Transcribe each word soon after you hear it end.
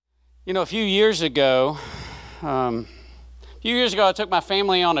You know, a few years ago, I took my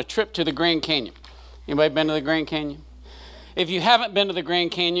family on a trip to the Grand Canyon. Anybody been to the Grand Canyon? If you haven't been to the Grand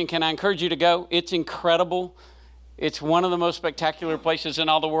Canyon, can I encourage you to go? It's incredible. It's one of the most spectacular places in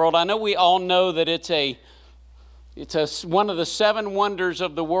all the world. I know we all know that it's one of the 7 wonders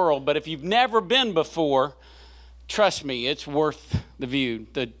of the world, but if you've never been before, trust me, it's worth the view.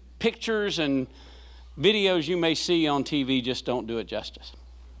 The pictures and videos you may see on TV just don't do it justice.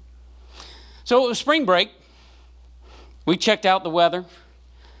 So it was spring break. We checked out the weather.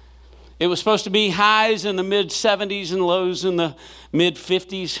 It was supposed to be highs in the mid-70s and lows in the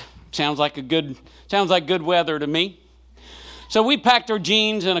mid-50s. Sounds like good weather to me. So we packed our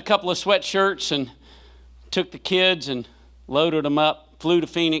jeans and a couple of sweatshirts and took the kids and loaded them up, flew to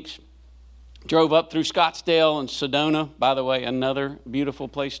Phoenix, drove up through Scottsdale and Sedona, by the way, another beautiful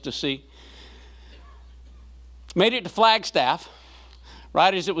place to see. Made it to Flagstaff.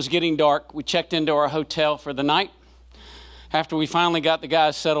 Right as it was getting dark, we checked into our hotel for the night. After we finally got the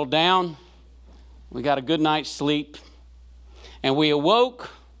guys settled down, we got a good night's sleep, and we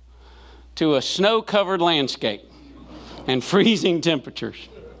awoke to a snow-covered landscape and freezing temperatures.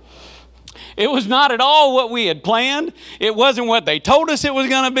 It was not at all what we had planned. It wasn't what they told us it was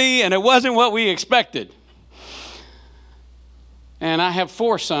going to be, and it wasn't what we expected. And I have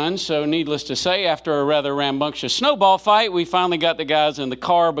 4 sons, so needless to say, after a rather rambunctious snowball fight, we finally got the guys in the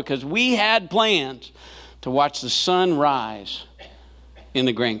car because we had plans to watch the sun rise in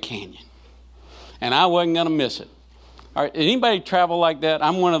the Grand Canyon. And I wasn't going to miss it. All right, anybody travel like that?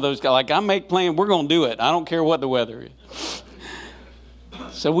 I'm one of those guys. Like, I make plans, we're going to do it. I don't care what the weather is.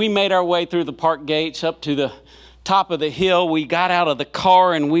 So we made our way through the park gates up to the top of the hill. We got out of the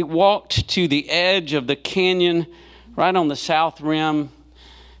car and we walked to the edge of the canyon right on the south rim,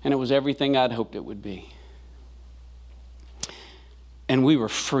 and it was everything I'd hoped it would be. And we were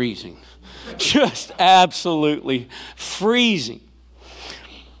freezing. Just absolutely freezing.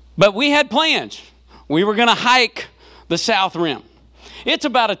 But we had plans. We were going to hike the south rim. It's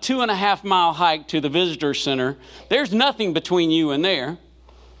about a 2.5-mile hike to the visitor center. There's nothing between you and there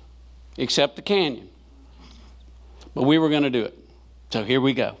except the canyon. But we were going to do it. So here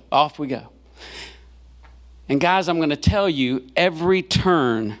we go. Off we go. And guys, I'm going to tell you, every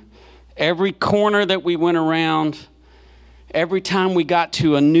turn, every corner that we went around, every time we got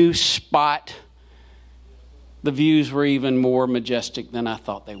to a new spot, the views were even more majestic than I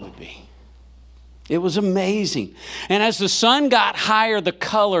thought they would be. It was amazing. And as the sun got higher, the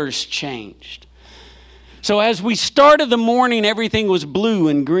colors changed. So as we started the morning, everything was blue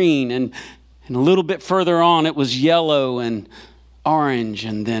and green. And a little bit further on, it was yellow and orange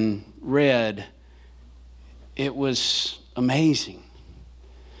and then red. It was amazing.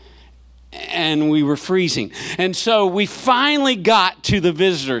 And we were freezing. And so we finally got to the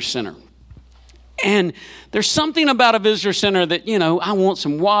visitor center. And there's something about a visitor center that, I want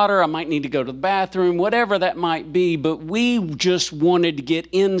some water, I might need to go to the bathroom, whatever that might be, but we just wanted to get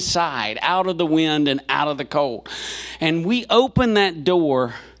inside, out of the wind and out of the cold. And we opened that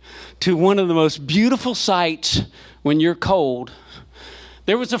door to one of the most beautiful sights when you're cold.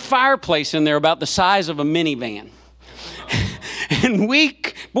 There was a fireplace in there about the size of a minivan. And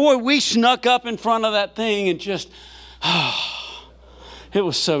we snuck up in front of that thing and just, it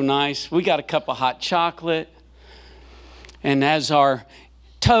was so nice. We got a cup of hot chocolate. And as our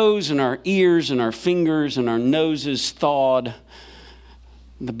toes and our ears and our fingers and our noses thawed,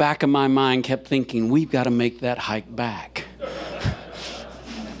 the back of my mind kept thinking, we've got to make that hike back.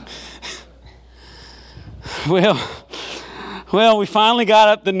 Well, we finally got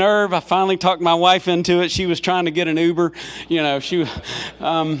up the nerve. I finally talked my wife into it. She was trying to get an Uber.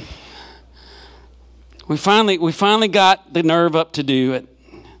 We finally got the nerve up to do it.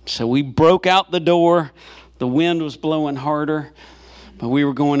 So we broke out the door. The wind was blowing harder, but we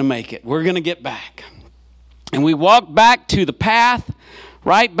were going to make it. We're going to get back. And we walked back to the path,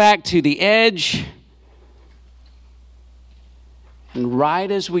 right back to the edge. And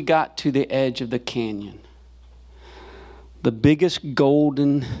right as we got to the edge of the canyon, the biggest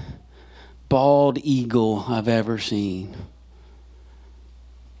golden bald eagle I've ever seen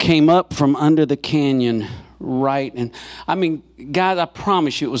came up from under the canyon guys, I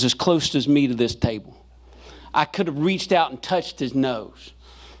promise you it was as close as me to this table. I could have reached out and touched his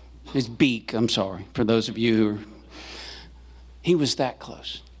beak, I'm sorry, for those of you he was that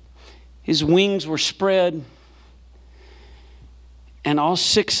close. His wings were spread, and all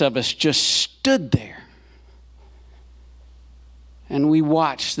 6 of us just stood there. And we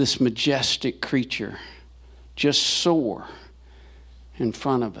watched this majestic creature just soar in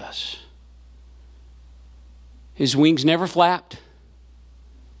front of us. His wings never flapped.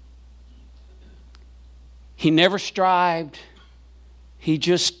 He never strived. He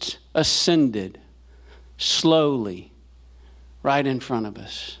just ascended slowly right in front of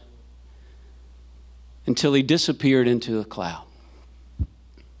us until he disappeared into a cloud.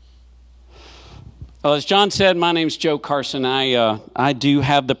 Well, as John said, my name's Joe Carson. I do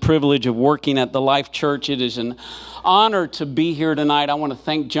have the privilege of working at the Life Church. It is an honor to be here tonight. I want to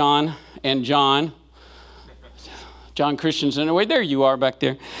thank John Christensen. Wait, there you are back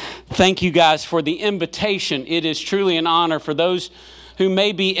there. Thank you guys for the invitation. It is truly an honor. For those who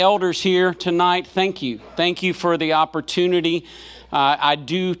may be elders here tonight, thank you. Thank you for the opportunity. I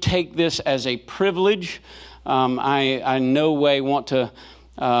do take this as a privilege. I in no way want to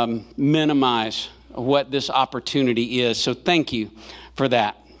minimize what this opportunity is. So thank you for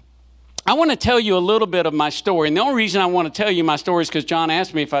that. I want to tell you a little bit of my story. And the only reason I want to tell you my story is because John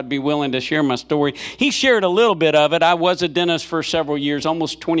asked me if I'd be willing to share my story. He shared a little bit of it. I was a dentist for several years,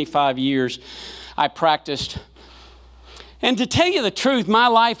 almost 25 years I practiced. And to tell you the truth, my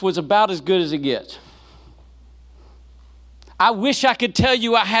life was about as good as it gets. I wish I could tell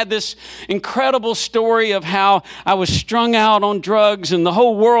you I had this incredible story of how I was strung out on drugs and the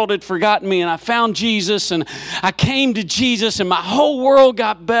whole world had forgotten me and I found Jesus and I came to Jesus and my whole world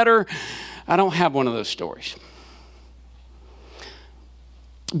got better. I don't have one of those stories.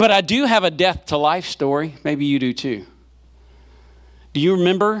 But I do have a death to life story. Maybe you do too. Do you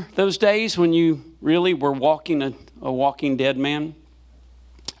remember those days when you really were walking a walking dead man?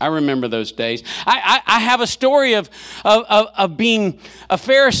 I remember those days. I have a story of being a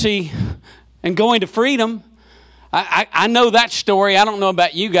Pharisee and going to freedom. I know that story. I don't know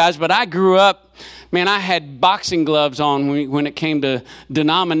about you guys, but I grew up, man, I had boxing gloves on when it came to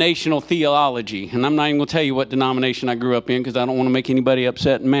denominational theology. And I'm not even going to tell you what denomination I grew up in because I don't want to make anybody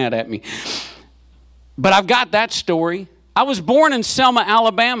upset and mad at me. But I've got that story. I was born in Selma,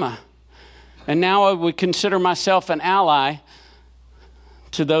 Alabama. And now I would consider myself an ally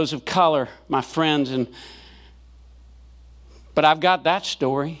to those of color, my friends. But I've got that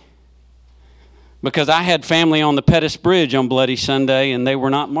story because I had family on the Pettus Bridge on Bloody Sunday and they were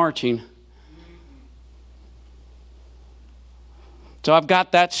not marching. So I've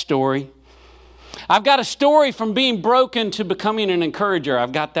got that story. I've got a story from being broken to becoming an encourager.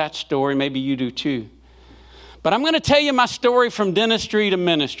 I've got that story. Maybe you do too. But I'm going to tell you my story from dentistry to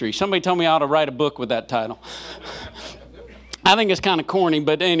ministry. Somebody told me I ought to write a book with that title. I think it's kind of corny,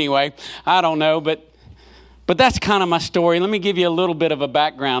 but anyway, I don't know. But that's kind of my story. Let me give you a little bit of a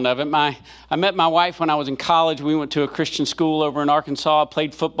background of it. I met my wife when I was in college. We went to a Christian school over in Arkansas. I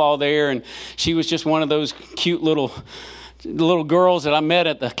played football there, and she was just one of those cute little girls that I met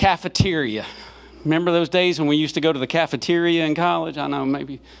at the cafeteria. Remember those days when we used to go to the cafeteria in college? I know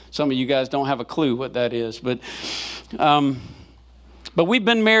maybe some of you guys don't have a clue what that is, but we've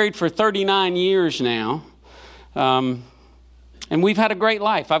been married for 39 years now. And we've had a great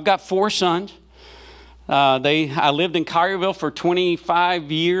life. I've got 4 sons. I lived in Collierville for 25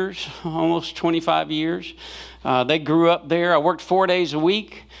 years, almost 25 years. They grew up there. I worked 4 days a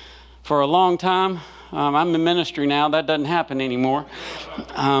week for a long time. I'm in ministry now. That doesn't happen anymore.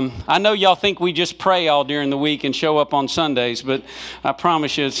 I know y'all think we just pray all during the week and show up on Sundays, but I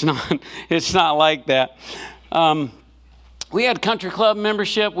promise you it's not like that. We had country club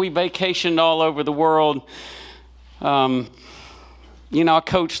membership. We vacationed all over the world. I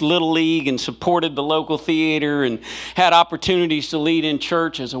coached Little League and supported the local theater and had opportunities to lead in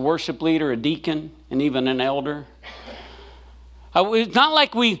church as a worship leader, a deacon, and even an elder. It's not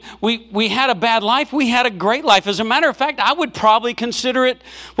like we had a bad life. We had a great life. As a matter of fact, I would probably consider it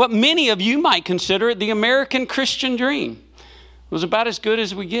what many of you might consider it, the American Christian dream. It was about as good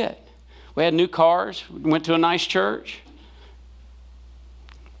as we get. We had new cars. We went to a nice church.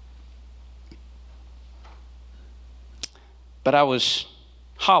 But I was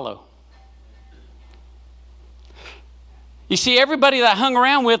hollow. You see, everybody that I hung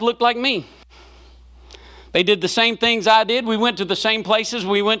around with looked like me. They did the same things I did. We went to the same places.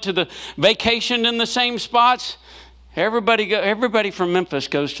 We went to the vacation in the same spots. Everybody from Memphis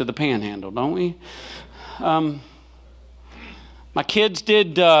goes to the Panhandle, don't we? My kids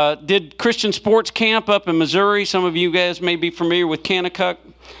did Christian sports camp up in Missouri. Some of you guys may be familiar with Kanakuk.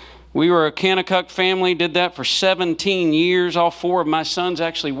 We were a Kanakuk family, did that for 17 years. All 4 of my sons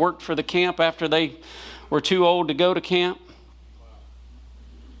actually worked for the camp after they were too old to go to camp.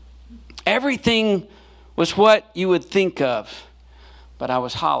 Everything was what you would think of, but I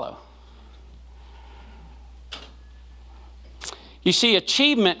was hollow. You see,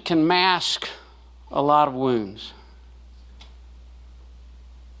 achievement can mask a lot of wounds.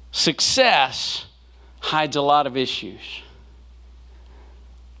 Success hides a lot of issues.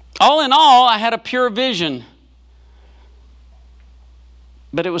 All in all, I had a pure vision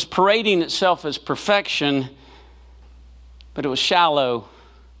but it was parading itself as perfection, but it was shallow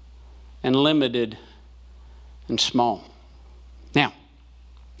and limited and small. Now,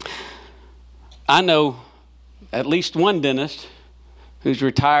 I know at least one dentist who's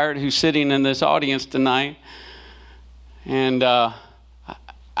retired, who's sitting in this audience tonight. And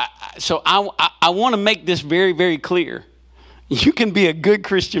so I want to make this very, very clear. You can be a good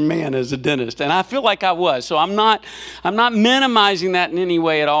Christian man as a dentist. And I feel like I was. So I'm not minimizing that in any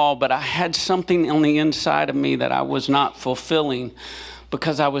way at all. But I had something on the inside of me that I was not fulfilling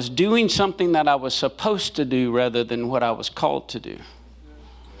because I was doing something that I was supposed to do rather than what I was called to do.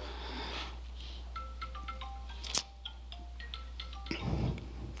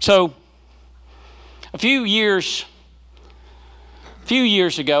 So a few years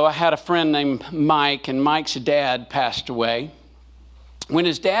ago, I had a friend named Mike, and Mike's dad passed away. When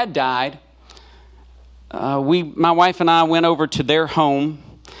his dad died, my wife and I went over to their home.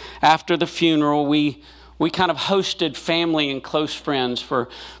 After the funeral, we kind of hosted family and close friends for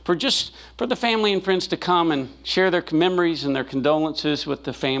the family and friends to come and share their memories and their condolences with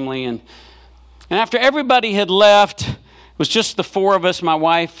the family. And after everybody had left, it was just the four of us, my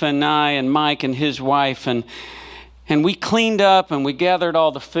wife and I and Mike and his wife, and we cleaned up and we gathered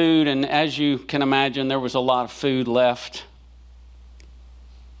all the food, and as you can imagine, there was a lot of food left.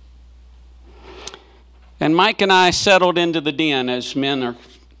 And Mike and I settled into the den, as men are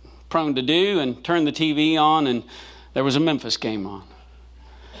prone to do, and turned the TV on, and there was a Memphis game on.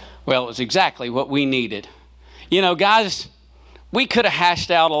 Well, it was exactly what we needed. You know, guys, we could have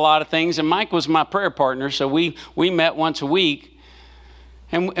hashed out a lot of things, and Mike was my prayer partner, so we met once a week,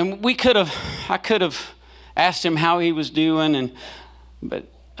 and I could have asked him how he was doing, but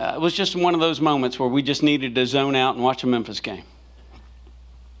it was just one of those moments where we just needed to zone out and watch a Memphis game.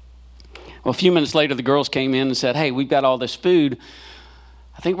 Well, a few minutes later, the girls came in and said, "Hey, we've got all this food.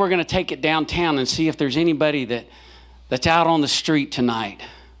 I think we're going to take it downtown and see if there's anybody that's out on the street tonight.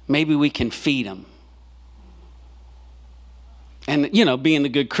 Maybe we can feed them." And, you know, being the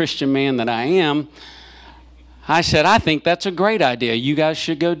good Christian man that I am, I said, "I think that's a great idea. You guys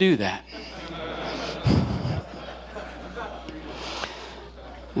should go do that."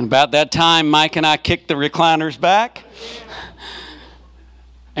 And about that time, Mike and I kicked the recliners back.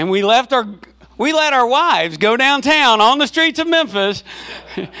 And we let our wives go downtown on the streets of Memphis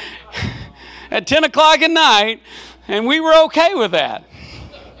at 10 o'clock at night, and we were okay with that.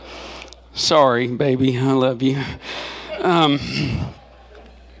 Sorry, baby, I love you.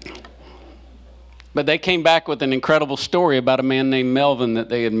 But they came back with an incredible story about a man named Melvin that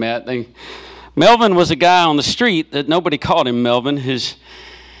they had met. Melvin was a guy on the street that nobody called him Melvin. His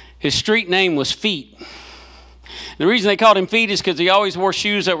street name was Feet. The reason they called him Feet is because he always wore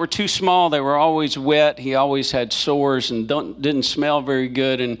shoes that were too small. They were always wet. He always had sores and didn't smell very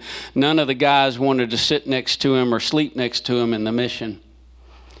good. And none of the guys wanted to sit next to him or sleep next to him in the mission.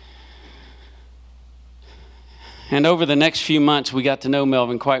 And over the next few months, we got to know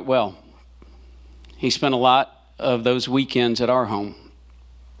Melvin quite well. He spent a lot of those weekends at our home.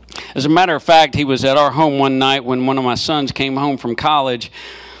 As a matter of fact, he was at our home one night when one of my sons came home from college.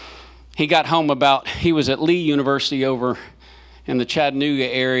 He got home he was at Lee University over in the Chattanooga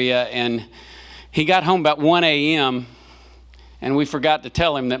area, and he got home about 1 a.m., and we forgot to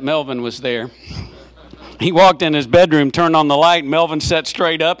tell him that Melvin was there. He walked in his bedroom, turned on the light, and Melvin sat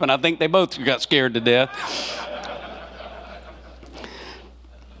straight up, and I think they both got scared to death.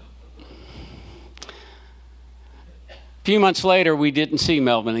 A few months later, we didn't see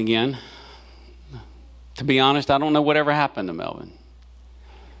Melvin again. To be honest, I don't know whatever happened to Melvin.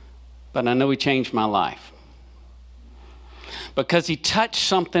 But I know he changed my life. Because he touched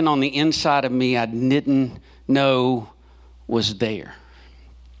something on the inside of me I didn't know was there.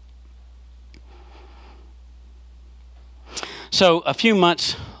 So a few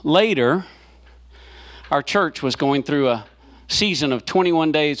months later, our church was going through a season of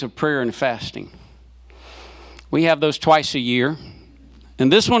 21 days of prayer and fasting. We have those twice a year. And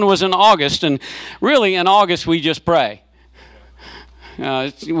this one was in August. And really in August we just pray.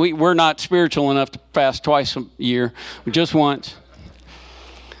 We're not spiritual enough to fast twice a year, just once.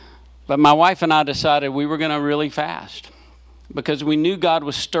 But my wife and I decided we were going to really fast because we knew God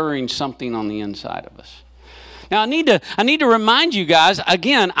was stirring something on the inside of us. Now, I need to remind you guys,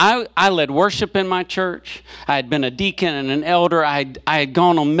 again, I led worship in my church. I had been a deacon and an elder. I had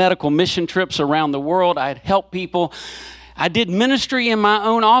gone on medical mission trips around the world. I had helped people. I did ministry in my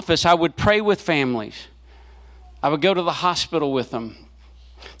own office. I would pray with families. I would go to the hospital with them.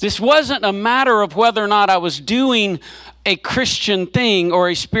 This wasn't a matter of whether or not I was doing a Christian thing or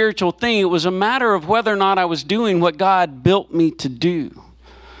a spiritual thing. It was a matter of whether or not I was doing what God built me to do.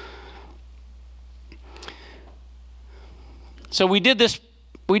 So we did this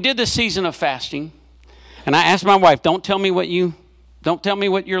season of fasting, and I asked my wife, don't tell me what you're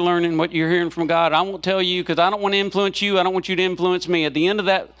learning, what you're hearing from God. I won't tell you because I don't want to influence you. I don't want you to influence me. At the end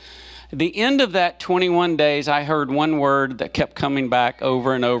of that 21 days, I heard one word that kept coming back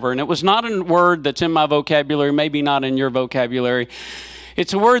over and over, and it was not a word that's in my vocabulary, maybe not in your vocabulary.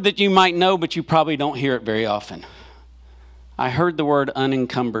 It's a word that you might know, but you probably don't hear it very often. I heard the word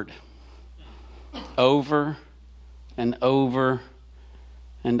unencumbered over and over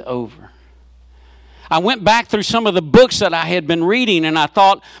and over. I went back through some of the books that I had been reading, and I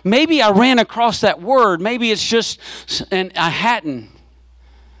thought, maybe I ran across that word. Maybe it's just, and I hadn't.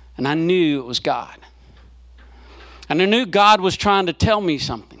 And I knew it was God. And I knew God was trying to tell me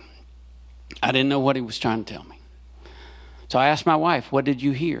something. I didn't know what he was trying to tell me. So I asked my wife, what did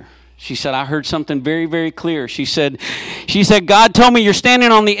you hear? She said, I heard something very, very clear. She said, God told me you're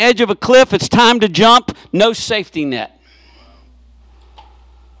standing on the edge of a cliff. It's time to jump. No safety net.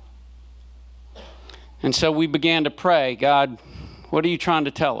 And so we began to pray, God, what are you trying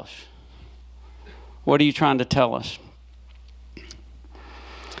to tell us? What are you trying to tell us?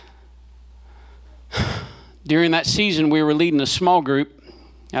 During that season, we were leading a small group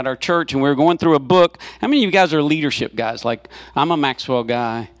at our church, and we were going through a book. How many of you guys are leadership guys? Like, I'm a Maxwell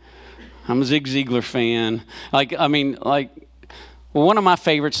guy. I'm a Zig Ziglar fan. Well, one of my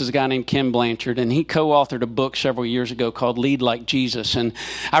favorites is a guy named Ken Blanchard, and he co-authored a book several years ago called Lead Like Jesus. And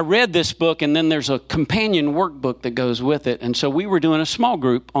I read this book, and then there's a companion workbook that goes with it. And so we were doing a small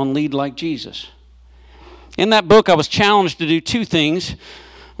group on Lead Like Jesus. In that book, I was challenged to do two things.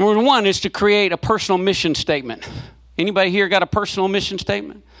 Number one is to create a personal mission statement. Anybody here got a personal mission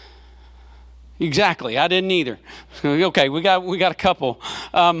statement? Exactly. I didn't either. Okay, we got a couple.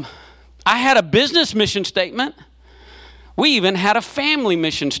 I had a business mission statement. We even had a family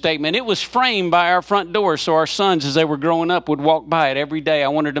mission statement. It was framed by our front door, so our sons, as they were growing up, would walk by it every day. I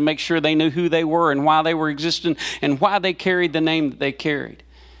wanted to make sure they knew who they were and why they were existing and why they carried the name that they carried.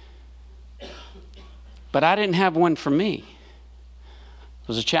 But I didn't have one for me. It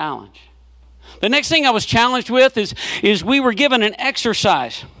was a challenge. The next thing I was challenged with is we were given an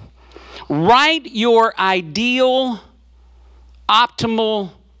exercise. Write your ideal,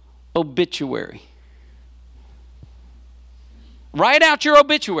 optimal obituary. Write out your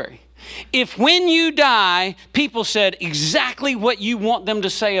obituary. If when you die, people said exactly what you want them to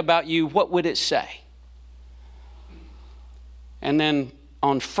say about you, what would it say? And then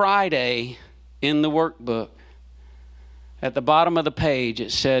on Friday in the workbook, at the bottom of the page,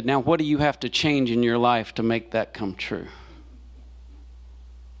 it said, now what do you have to change in your life to make that come true?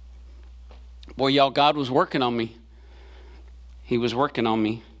 Boy, y'all, God was working on me. He was working on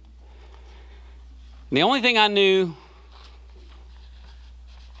me. And the only thing I knew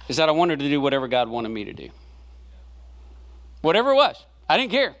is that I wanted to do whatever God wanted me to do. Whatever it was. I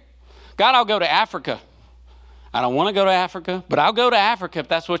didn't care. God, I'll go to Africa. I don't want to go to Africa, but I'll go to Africa if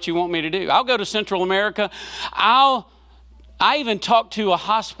that's what you want me to do. I'll go to Central America. I even talked to a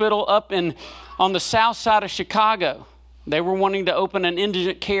hospital up on the south side of Chicago. They were wanting to open an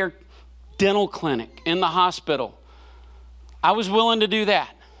indigent care dental clinic in the hospital. I was willing to do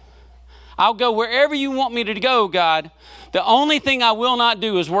that. I'll go wherever you want me to go, God. The only thing I will not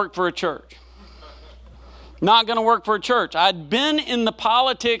do is work for a church. Not going to work for a church. I'd been in the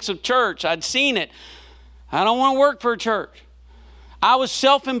politics of church. I'd seen it. I don't want to work for a church. I was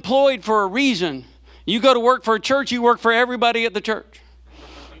self-employed for a reason. You go to work for a church, you work for everybody at the church.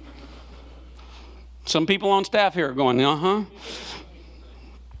 Some people on staff here are going, uh-huh.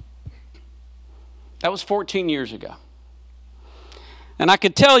 That was 14 years ago. And I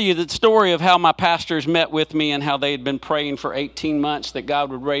could tell you the story of how my pastors met with me and how they had been praying for 18 months that God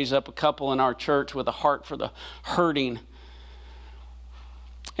would raise up a couple in our church with a heart for the hurting.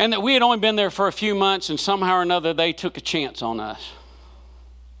 And that we had only been there for a few months and somehow or another they took a chance on us.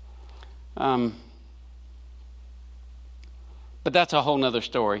 But that's a whole nother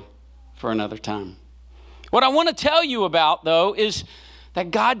story for another time. What I want to tell you about, though, is that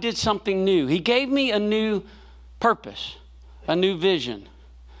God did something new. He gave me a new purpose, a new vision.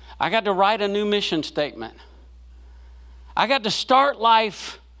 I got to write a new mission statement. I got to start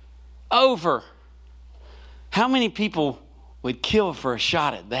life over. How many people would kill for a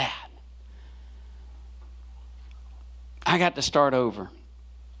shot at that? I got to start over.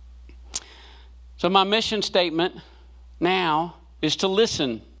 So my mission statement now is to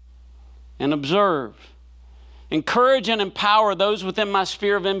listen and observe, encourage and empower those within my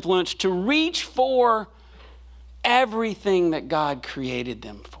sphere of influence to reach for everything that God created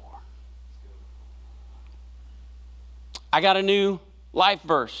them for. I got a new life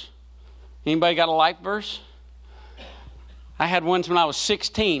verse. Anybody got a life verse? I had ones when I was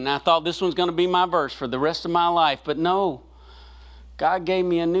 16. And I thought this one's going to be my verse for the rest of my life. But no, God gave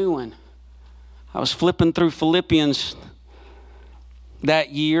me a new one. I was flipping through Philippians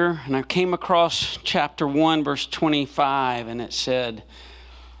that year, and I came across chapter 1, verse 25, and it said,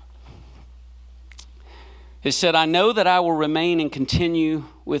 I know that I will remain and continue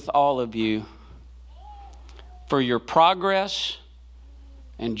with all of you for your progress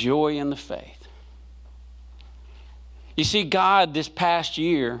and joy in the faith. You see, God this past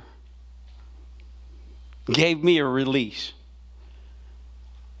year gave me a release.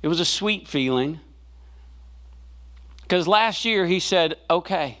 It was a sweet feeling. Because last year he said,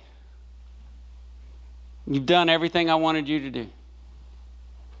 okay, you've done everything I wanted you to do.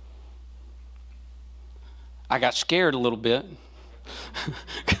 I got scared a little bit.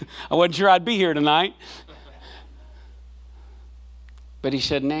 I wasn't sure I'd be here tonight. But he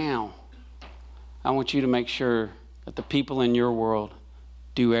said, now, I want you to make sure that the people in your world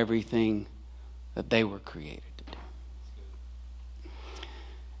do everything that they were created to do.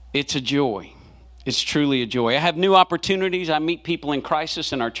 It's a joy. It's truly a joy. I have new opportunities. I meet people in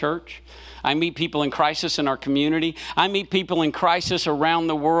crisis in our church. I meet people in crisis in our community. I meet people in crisis around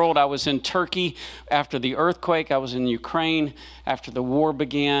the world. I was in Turkey after the earthquake. I was in Ukraine after the war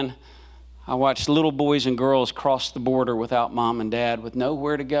began. I watched little boys and girls cross the border without mom and dad, with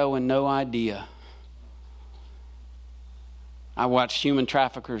nowhere to go and no idea. I watched human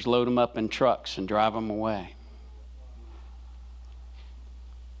traffickers load them up in trucks and drive them away.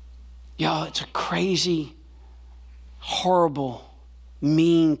 Y'all, it's a crazy, horrible,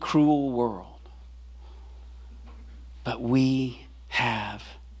 mean, cruel world. But we have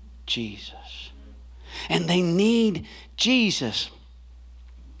Jesus. And they need Jesus.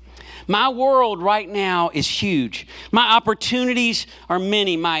 My world right now is huge. My opportunities are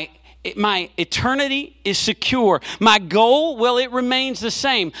many. My eternity is secure. My goal, well, it remains the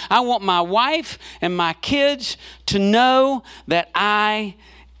same. I want my wife and my kids to know that I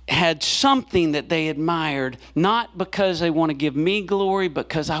had something that they admired, not because they want to give me glory, but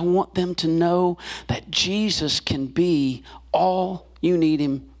because I want them to know that Jesus can be all you need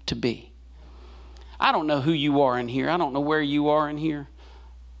him to be. I don't know who you are in here. I don't know where you are in here.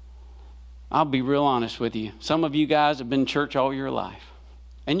 I'll be real honest with you. Some of you guys have been in church all your life.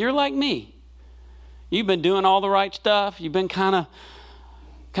 And you're like me. You've been doing all the right stuff. You've been kind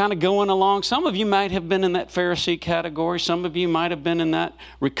of going along. Some of you might have been in that Pharisee category. Some of you might have been in that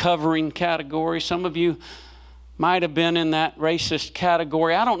recovering category. Some of you might have been in that racist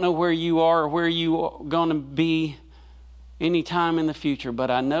category. I don't know where you are or where you are going to be anytime in the future,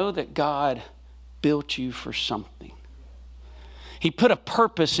 but I know that God built you for something. He put a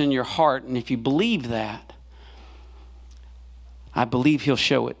purpose in your heart, and if you believe that, I believe he'll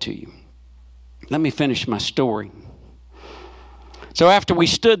show it to you. Let me finish my story. So after we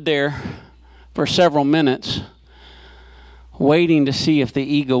stood there for several minutes, waiting to see if the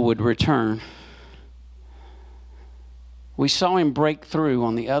eagle would return, we saw him break through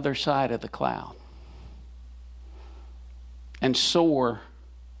on the other side of the cloud and soar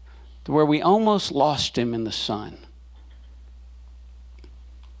to where we almost lost him in the sun.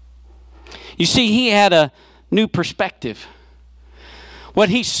 You see, he had a new perspective. What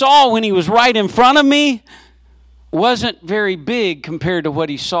he saw when he was right in front of me wasn't very big compared to what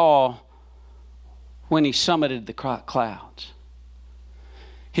he saw when he summited the clouds.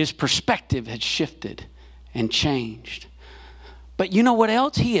 His perspective had shifted and changed. But you know what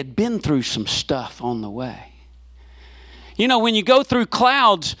else? He had been through some stuff on the way. You know, when you go through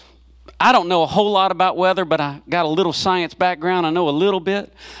clouds, I don't know a whole lot about weather, but I got a little science background. I know a little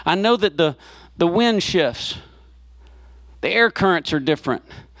bit. I know that the wind shifts. The air currents are different.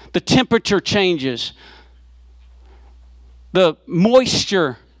 The temperature changes. The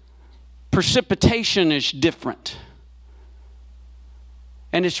moisture, precipitation is different.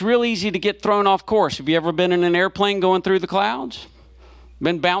 And it's real easy to get thrown off course. Have you ever been in an airplane going through the clouds?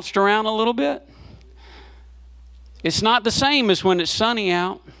 Been bounced around a little bit? It's not the same as when it's sunny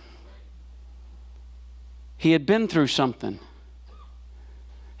out. He had been through something.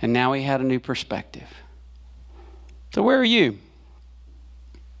 And now he had a new perspective. So where are you?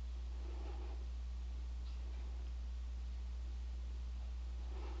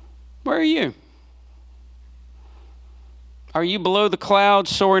 Where are you? Are you below the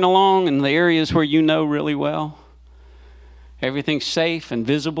clouds, soaring along in the areas where you know really well? Everything's safe and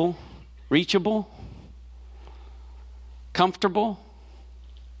visible, reachable, comfortable.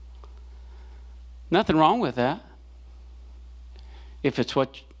 Nothing wrong with that, if it's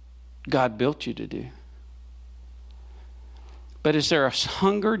what God built you to do. But is there a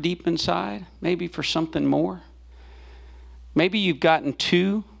hunger deep inside, maybe for something more? Maybe you've gotten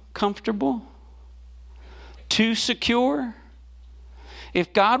too comfortable, too secure.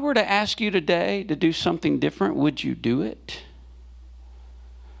 If God were to ask you today to do something different, would you do it?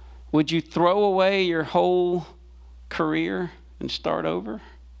 Would you throw away your whole career and start over?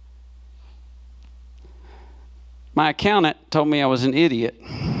 My accountant told me I was an idiot.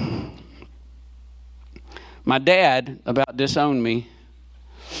 My dad about disowned me.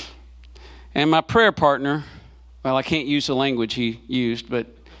 And my prayer partner, well, I can't use the language he used, but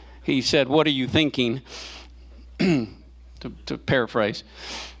he said, "What are you thinking?" to paraphrase.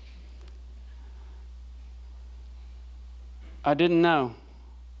 I didn't know.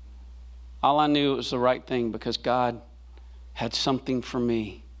 All I knew it was the right thing because God had something for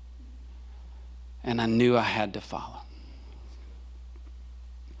me. And I knew I had to follow.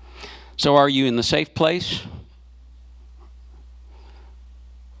 So are you in the safe place,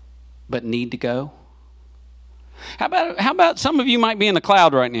 but need to go? How about some of you might be in the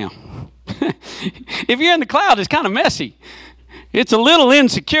cloud right now? If you're in the cloud, it's kind of messy. It's a little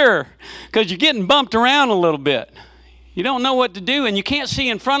insecure because you're getting bumped around a little bit. You don't know what to do, and you can't see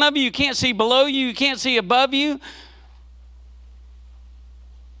in front of you, you can't see below you, you can't see above you.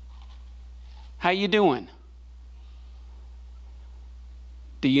 How you doing?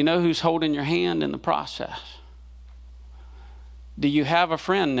 Do you know who's holding your hand in the process? Do you have a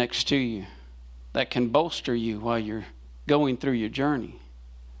friend next to you that can bolster you while you're going through your journey?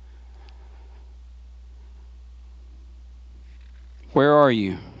 Where are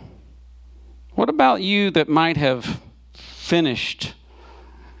you? What about you that might have finished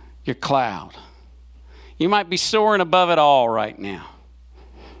your cloud? You might be soaring above it all right now.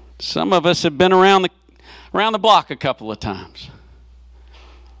 Some of us have been around the block a couple of times.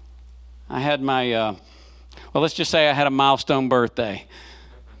 I had my, let's just say I had a milestone birthday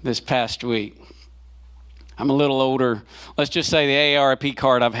this past week. I'm a little older. Let's just say the AARP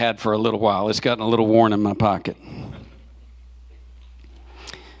card I've had for a little while. It's gotten a little worn in my pocket.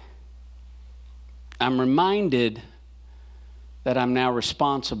 I'm reminded that I'm now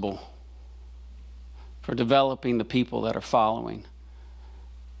responsible for developing the people that are following.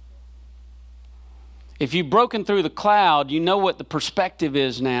 If you've broken through the cloud, you know what the perspective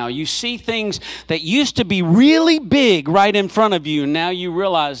is now. You see things that used to be really big right in front of you, and now you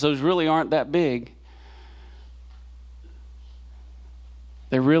realize those really aren't that big.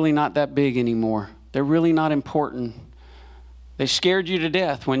 They're really not that big anymore. They're really not important. They scared you to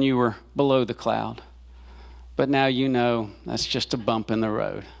death when you were below the cloud. But now you know that's just a bump in the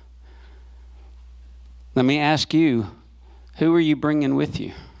road. Let me ask you, who are you bringing with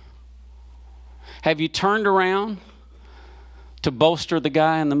you? Have you turned around to bolster the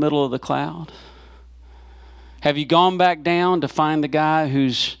guy in the middle of the cloud? Have you gone back down to find the guy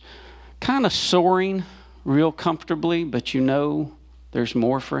who's kind of soaring real comfortably, but you know there's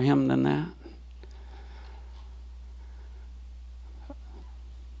more for him than that?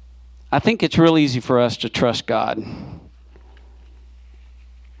 I think it's real easy for us to trust God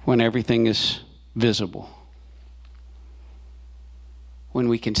when everything is visible, when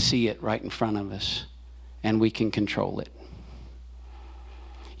we can see it right in front of us and we can control it.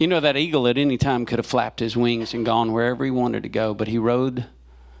 You know, that eagle at any time could have flapped his wings and gone wherever he wanted to go, but he rode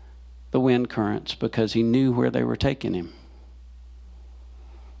the wind currents because he knew where they were taking him.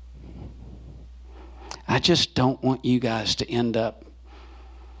 I just don't want you guys to end up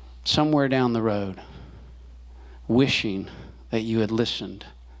somewhere down the road wishing that you had listened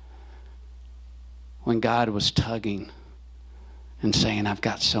when God was tugging and saying, I've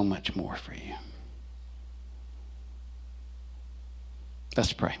got so much more for you.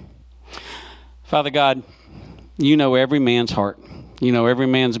 Let's pray. Father God, you know every man's heart. You know every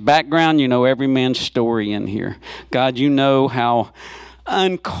man's background. You know every man's story in here. God, you know how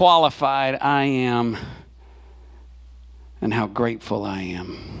unqualified I am and how grateful I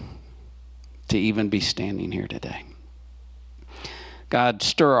am to even be standing here today. God,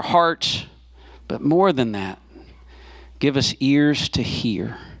 stir our hearts, but more than that, give us ears to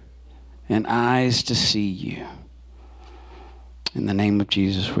hear and eyes to see you. In the name of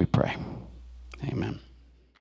Jesus we pray. Amen.